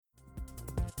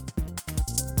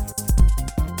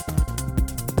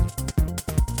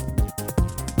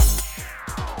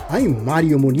I'm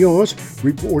Mario Munoz,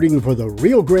 reporting for the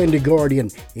Rio Grande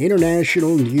Guardian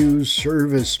International News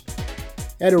Service.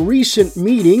 At a recent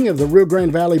meeting of the Rio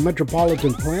Grande Valley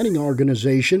Metropolitan Planning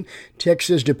Organization,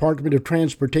 Texas Department of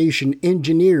Transportation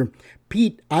engineer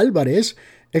Pete Alvarez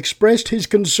expressed his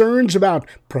concerns about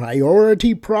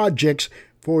priority projects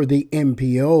for the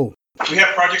MPO. We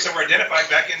have projects that were identified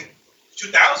back in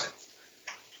 2000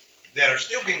 that are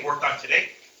still being worked on today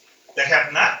that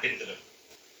have not been delivered.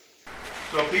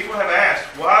 So people have asked,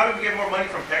 well, how do we get more money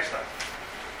from TxDOT?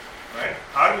 Right?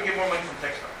 How do we get more money from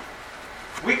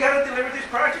TxDOT? We got to deliver these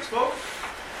projects, folks.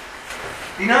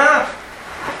 Enough.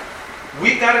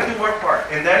 We got to do our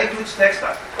part, and that includes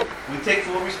TxDOT. We take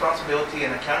full responsibility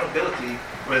and accountability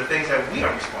for the things that we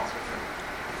are responsible for.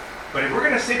 But if we're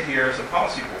going to sit here as a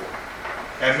policy board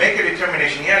and make a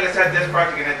determination, yeah, let's add this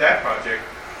project and add that project,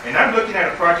 and I'm looking at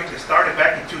a project that started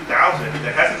back in 2000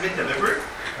 that hasn't been delivered,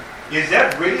 is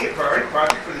that really a priority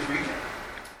project for this region?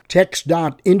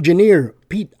 TxDOT engineer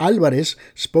Pete Alvarez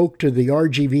spoke to the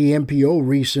RGV MPO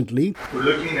recently. We're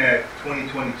looking at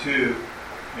 2022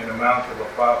 an amount of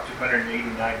about $289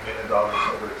 million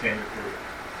over a 10-year period.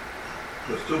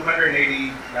 Those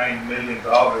 $289 million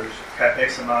have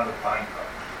X amount of buying power.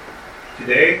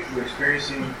 Today, we're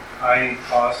experiencing high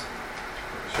cost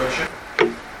of construction,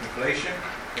 inflation,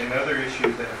 and other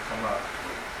issues that have come up.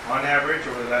 On average,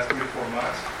 over the last 3 to 4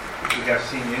 months, we have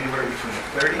seen anywhere between a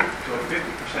 30 to a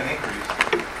 50% increase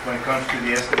when it comes to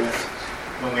the estimates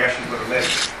when we actually go to levy.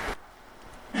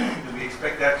 Do we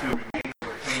expect that to remain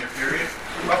over a 10-year period?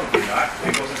 Probably not.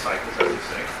 It goes in cycles, as they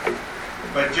say.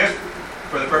 But just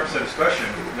for the purpose of discussion,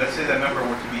 let's say that number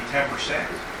were to be 10%,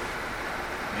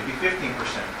 maybe 15%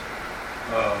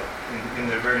 in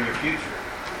the very near future.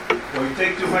 Well, you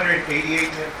take $289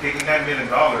 million,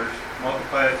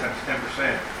 multiply that times 10%,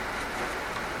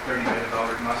 $30 million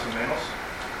más o menos,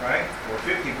 right? Or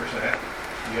 15%,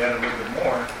 you add a little bit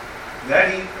more, that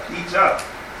eats up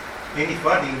any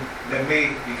funding that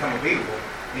may become available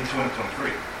in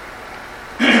 2023.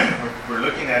 We're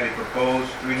looking at a proposed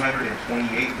 $328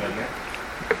 million.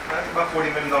 That's about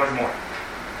 $40 million more.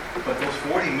 But those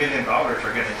 $40 million are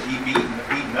going to be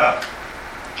eaten up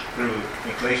through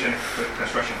inflation,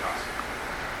 construction costs.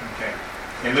 Okay.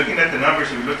 And looking at the numbers,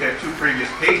 if we look at 2 previous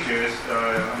pages,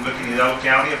 I'm looking at Hidalgo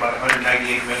County, about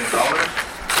 $198 million.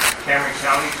 Cameron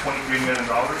County, $23 million.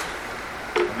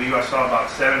 I believe I saw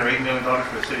about $7 or $8 million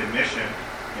for the city of Mission,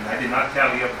 and I did not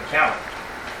tally up the count.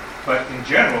 But in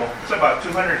general, it's about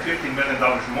 $250 million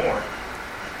more,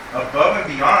 above and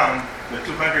beyond the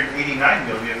 $289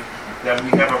 million that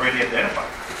we have already identified.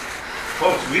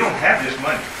 Folks, we don't have this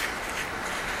money.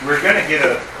 We're going to get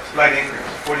a slight increase.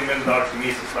 $40 million to me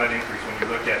is a slight increase when you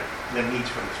look at the needs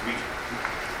for this region.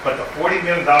 But the $40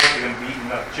 million are going to be eaten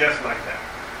up just like that.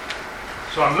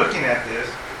 So I'm looking at this,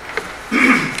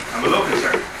 I'm a little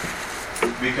concerned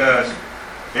because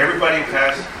everybody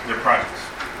has their projects.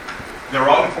 They're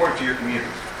all important to your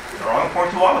communities. They're all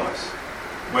important to all of us.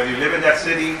 Whether you live in that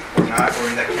city or not, or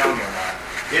in that county or not,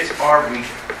 it's our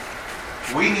region.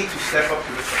 We need to step up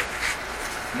to the plate.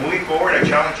 Moving forward, I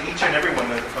challenge each and every one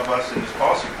of us in this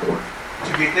policy board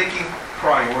to be thinking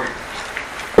priorities.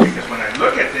 Because when I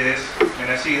look at this, and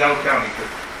I see Hidalgo County,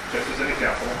 just as an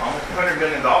example, almost $100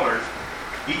 million,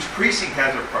 each precinct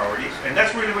has their priorities, and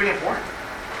that's really, really important.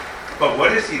 But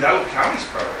what is Hidalgo County's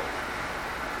priority?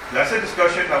 That's a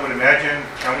discussion I would imagine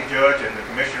county judge and the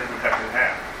commissioners would have to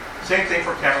have. Same thing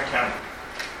for Cameron County.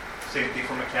 Same thing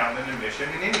for McAllen and Mission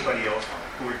and anybody else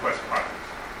who requests projects.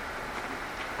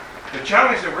 The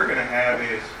challenge that we're going to have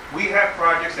is we have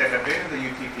projects that have been in the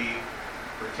UTP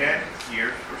for 10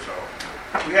 years or so.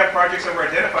 We have projects that were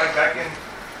identified back in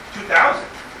 2000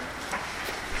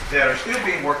 that are still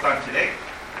being worked on today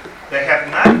that have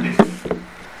not been.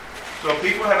 So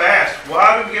people have asked, well,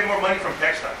 how do we get more money from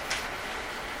TxDOT?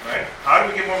 Right? How do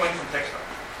we get more money from TxDOT?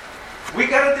 We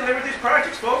got to deliver these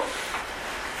projects, folks.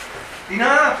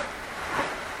 Enough.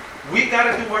 We got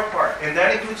to do our part, and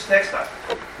that includes TxDOT.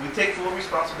 We take full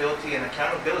responsibility and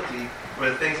accountability for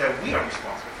the things that we are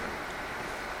responsible for.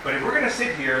 But if we're going to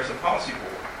sit here as a policy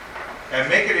board and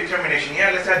make a determination,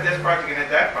 yeah, let's add this project and add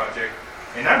that project,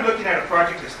 and I'm looking at a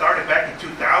project that started back in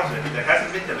 2000 that hasn't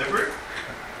been delivered,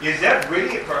 is that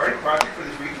really a priority project for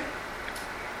this region?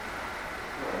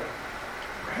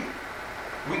 Right?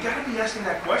 We got to be asking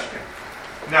that question.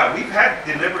 Now, we've had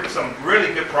delivered some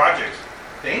really good projects.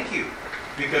 Thank you.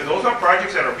 Because those are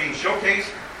projects that are being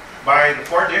showcased by the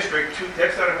FAR district to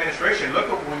TxDOT administration. Look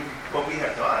at what we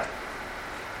have done.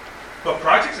 But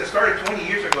projects that started 20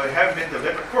 years ago that haven't been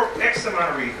delivered for X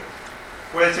amount of reasons,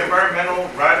 whether it's environmental,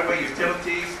 right-of-way,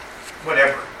 utilities,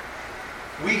 whatever.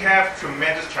 We have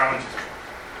tremendous challenges.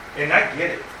 And I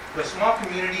get it. The small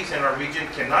communities in our region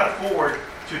cannot afford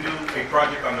to do a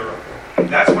project on their own.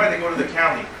 That's why they go to the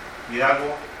county,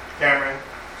 Hidalgo, Cameron,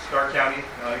 Starr County,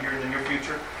 here in the near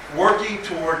future, working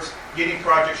towards getting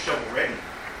projects shovel-ready.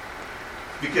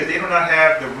 Because they do not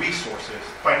have the resources,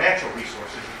 financial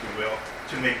resources, if you will,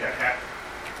 to make that happen.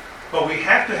 But we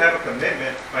have to have a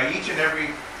commitment by each and every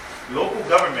local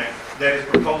government that is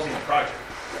proposing a project.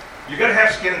 You got to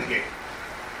have skin in the game.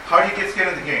 How do you get skin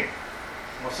in the game?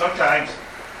 Well, sometimes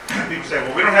people say,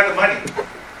 well, we don't have the money.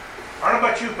 I don't know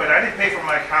about you, but I didn't pay for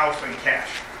my house in cash.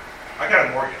 I got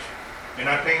a mortgage, and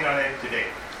I'm paying on it today.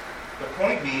 The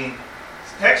point being,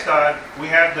 TxDOT, we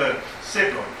have the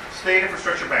SID loan, State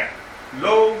Infrastructure Bank,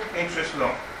 low interest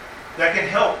loan that can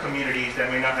help communities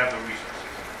that may not have the resources.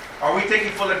 Are we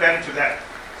taking full advantage of that?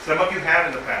 Some of you have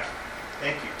in the past.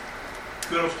 Thank you.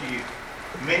 Kudos to you.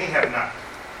 Many have not.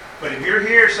 But if you're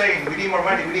here saying, we need more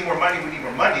money, we need more money, we need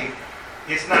more money,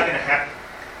 it's not going to happen.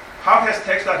 How has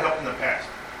TxDOT helped in the past?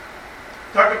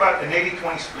 Talk about an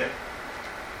 80-20 split.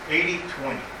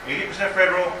 80-20. 80%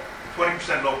 federal,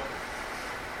 20% local.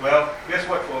 Well, guess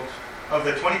what, folks? Of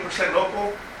the 20%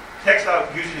 local,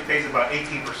 TxDOT usually pays about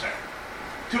 18%.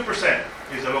 2%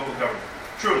 is the local government,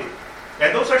 truly.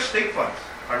 And those are state funds,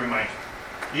 I remind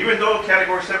you. Even though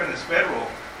Category 7 is federal,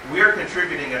 we are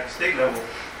contributing at the state level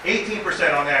 18%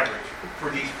 on average for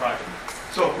these projects.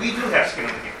 So we do have skin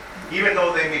in the game, even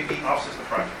though they may be off-system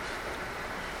projects.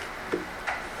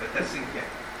 Let that sink in.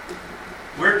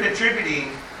 We're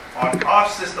contributing on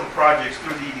off-system projects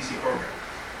through the EDC program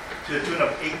to the tune of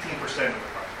 18% of the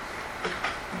projects.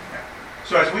 Okay.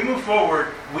 So as we move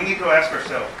forward, we need to ask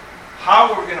ourselves,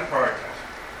 how are we going to prioritize?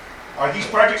 Are these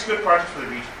projects good projects for the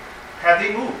region? Have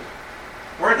they moved?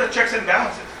 Where are the checks and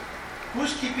balances?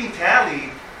 Who's keeping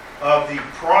tally of the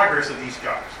progress of these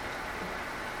jobs?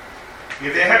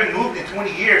 If they haven't moved in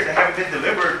 20 years, they haven't been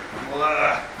delivered,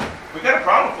 well, we got a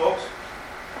problem, folks.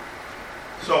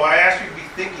 So I ask you to be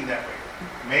thinking that way.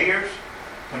 Mayors,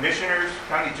 commissioners,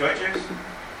 county judges,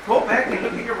 go back and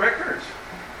look at your records.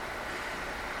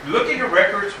 Look at your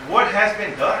records, what has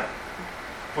been done.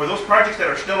 For those projects that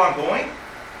are still ongoing,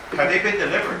 have they been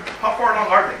delivered? How far along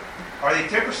are they? Are they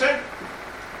 10%?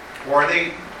 Or are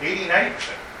they 80, 90%?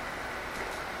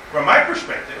 From my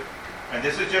perspective, and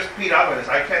this is just Pete Alvarez,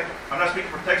 I'm not speaking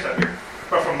for TxDOT here,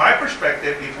 but from my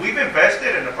perspective, if we've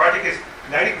invested and the project is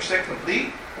 90%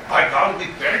 complete, by God, we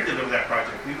better deliver that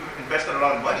project. We've invested a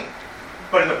lot of money.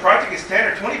 But if the project is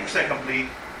 10 or 20% complete,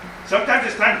 sometimes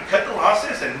it's time to cut the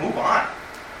losses and move on.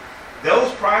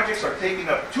 Those projects are taking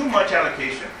up too much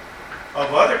allocation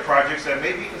of other projects that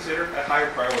may be considered a higher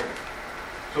priority.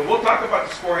 So we'll talk about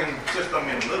the scoring system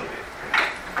in a little bit.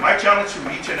 My challenge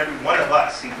to each and every one of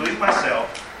us, including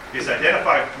myself, is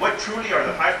identify what truly are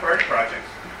the high priority projects.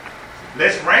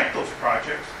 Let's rank those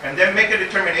projects and then make a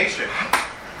determination.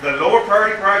 The lower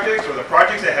priority projects or the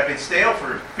projects that have been stale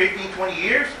for 15, 20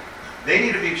 years, they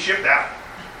need to be shipped out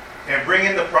and bring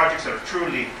in the projects that are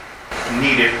truly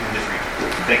needed in this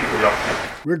region. Thank you for the opportunity.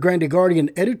 Rio Grande Guardian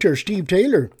editor Steve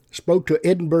Taylor spoke to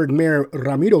Edinburg Mayor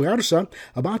Ramiro Garza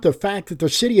about the fact that the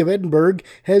city of Edinburg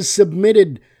has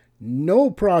submitted no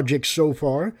projects so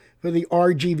far for the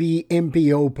RGV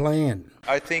MPO plan.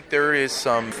 I think there is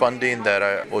some funding that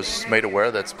I was made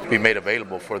aware that's being made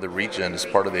available for the region as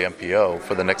part of the MPO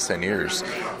for the next 10 years.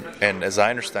 And as I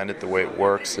understand it, the way it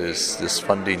works is this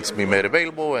funding's being made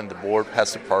available and the board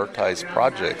has to prioritize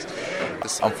projects.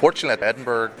 Unfortunately,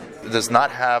 Edinburg does not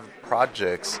have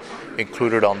projects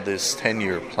included on this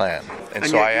 10-year plan. And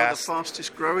so I asked, the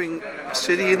fastest growing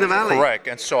city in the valley. Correct.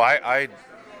 And so I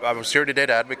was here today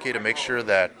to advocate and make sure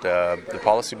that the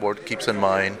policy board keeps in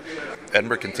mind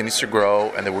Edinburgh continues to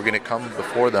grow and that we're going to come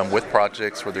before them with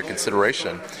projects for their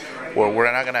consideration. Well,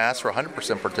 we're not going to ask for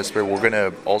 100% participate. We're going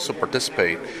to also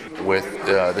participate with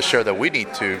the share that we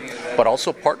need to, but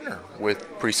also partner with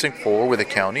Precinct 4, with the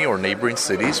county or neighboring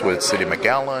cities, with City of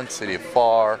McAllen, City of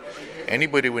FAR,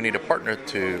 anybody we need to partner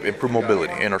to improve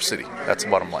mobility in our city. That's the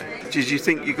bottom line. Did you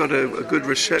think you got a good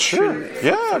reception? Sure.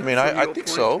 Yeah, I mean, I think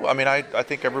so. I mean, I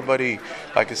think everybody,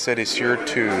 like I said, is here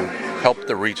to help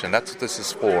the region. That's what this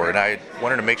is for. And I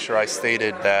wanted to make sure I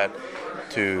stated that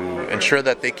to ensure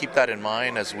that they keep that in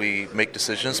mind as we make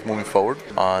decisions moving forward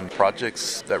on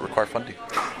projects that require funding.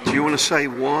 Do you want to say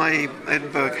why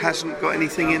Edinburgh hasn't got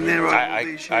anything in there over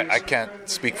these years? I can't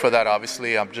speak for that,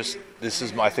 obviously. I'm just This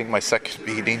is, I think, my second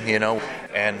meeting,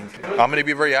 and I'm going to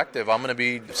be very active. I'm going to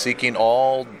be seeking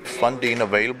all funding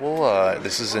available.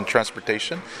 This is in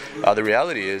transportation. The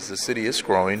reality is the city is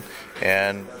growing,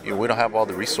 and we don't have all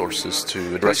the resources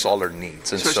to address all our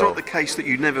needs. And so it's not the case that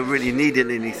you never really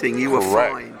needed anything. You were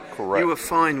fine. Correct. You were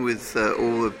fine with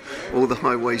all the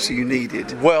highways you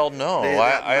needed. Well, no.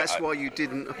 That's why you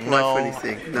didn't apply for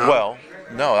anything. No. Well,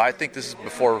 no, I think this is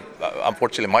before,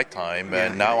 unfortunately, my time,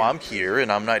 and now I'm here,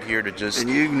 and I'm not here to just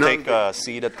take a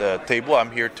seat at the table.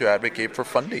 I'm here to advocate for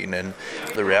funding, and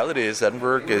the reality is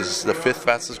Edinburg is the 5th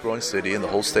fastest growing city in the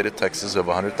whole state of Texas of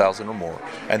 100,000 or more,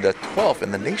 and the 12th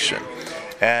in the nation.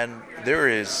 And there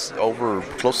is over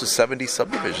close to 70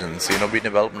 subdivisions, being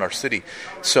developed in our city.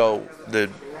 So the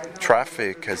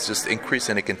traffic has just increased,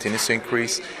 and it continues to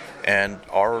increase, and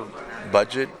our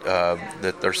budget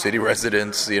that our city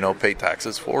residents, pay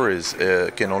taxes for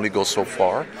can only go so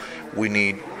far. We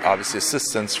need, obviously,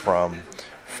 assistance from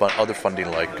other funding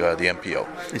like the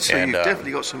MPO. And so you've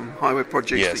definitely got some highway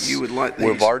projects that you would like these.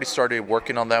 We've already started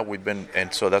working on that.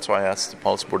 And so that's why I asked the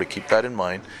policy board to keep that in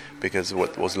mind, because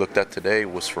what was looked at today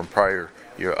was from prior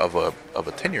year of a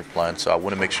 10-year plan. So I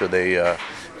want to make sure they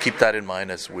keep that in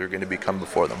mind as we're going to be coming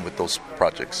before them with those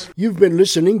projects. You've been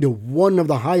listening to one of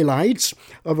the highlights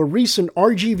of a recent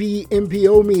RGV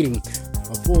MPO meeting.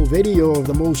 A full video of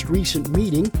the most recent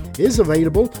meeting is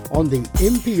available on the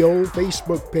MPO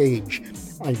Facebook page.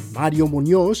 I'm Mario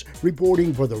Munoz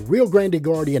reporting for the Rio Grande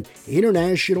Guardian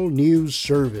International News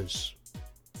Service.